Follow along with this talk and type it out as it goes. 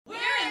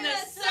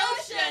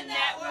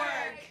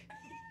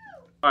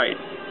Alright,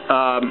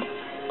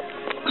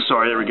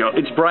 sorry, there we go.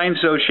 It's Brian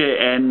Soscia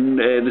and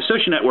the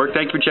Soscia Network.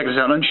 Thank you for checking us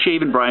out.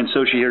 Unshaven Brian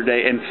Soscia here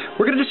today, and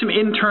we're going to do some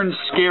intern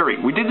scary.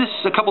 We did this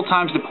a couple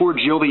times to poor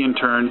Jill the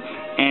intern,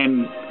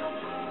 and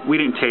we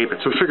didn't tape it,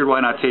 so we figured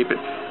why not tape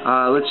it.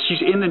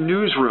 She's in the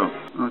newsroom.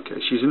 Okay,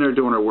 she's in there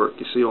doing her work.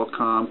 You see, all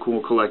calm, cool,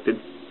 collected.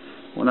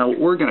 Well, now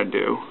what we're going to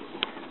do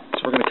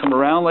is we're going to come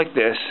around like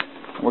this,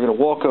 and we're going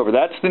to walk over.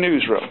 That's the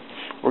newsroom.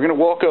 We're going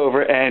to walk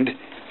over, and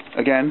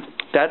again,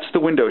 that's the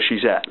window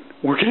she's at.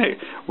 We're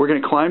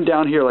gonna climb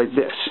down here like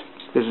this.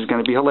 This is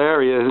gonna be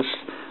hilarious.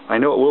 I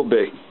know it will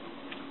be.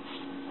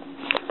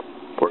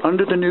 We're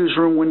under the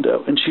newsroom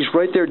window, and she's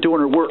right there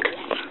doing her work.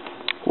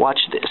 Watch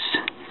this.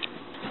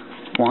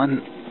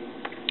 1,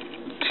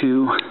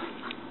 2,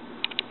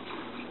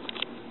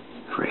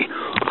 3.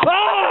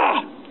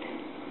 Ah!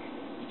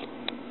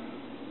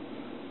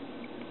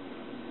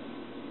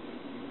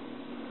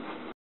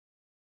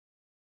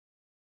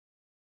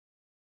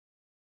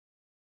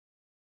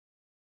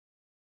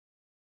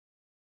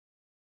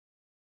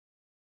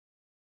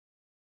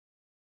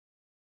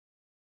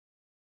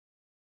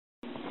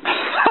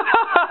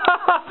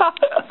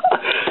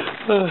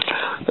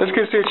 Let's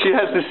go see what she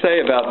has to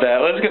say about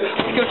that. Let's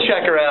go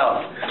check her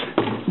out.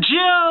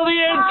 Jill the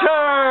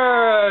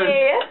intern!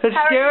 Hi. That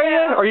scare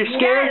you? Are you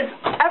scared?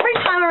 Yes. Every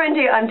time I run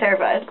into you, I'm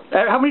terrified.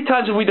 How many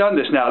times have we done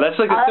this now? That's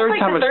like the third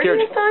time I'm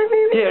scared. Time,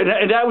 maybe?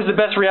 Yeah, and that was the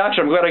best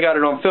reaction. I'm glad I got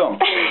it on film.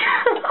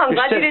 I'm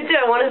glad you did too.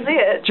 I want to see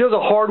it. Jill's a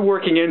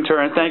hard-working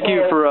intern. Thank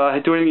you for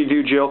doing what you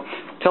do, Jill.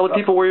 Tell the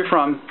people where you're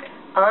from.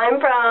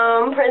 I'm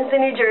from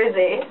Princeton, New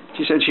Jersey.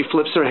 She said she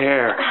flips her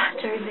hair.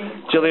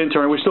 Jersey. Jill the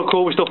intern. We're still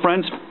cool? We're still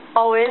friends?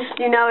 Always.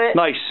 You know it.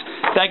 Nice.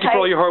 Thank you for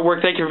all your hard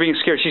work. Thank you for being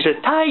scared. She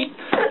said, tight.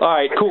 All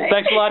right, cool.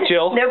 Thanks a lot,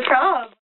 Jill. No problem.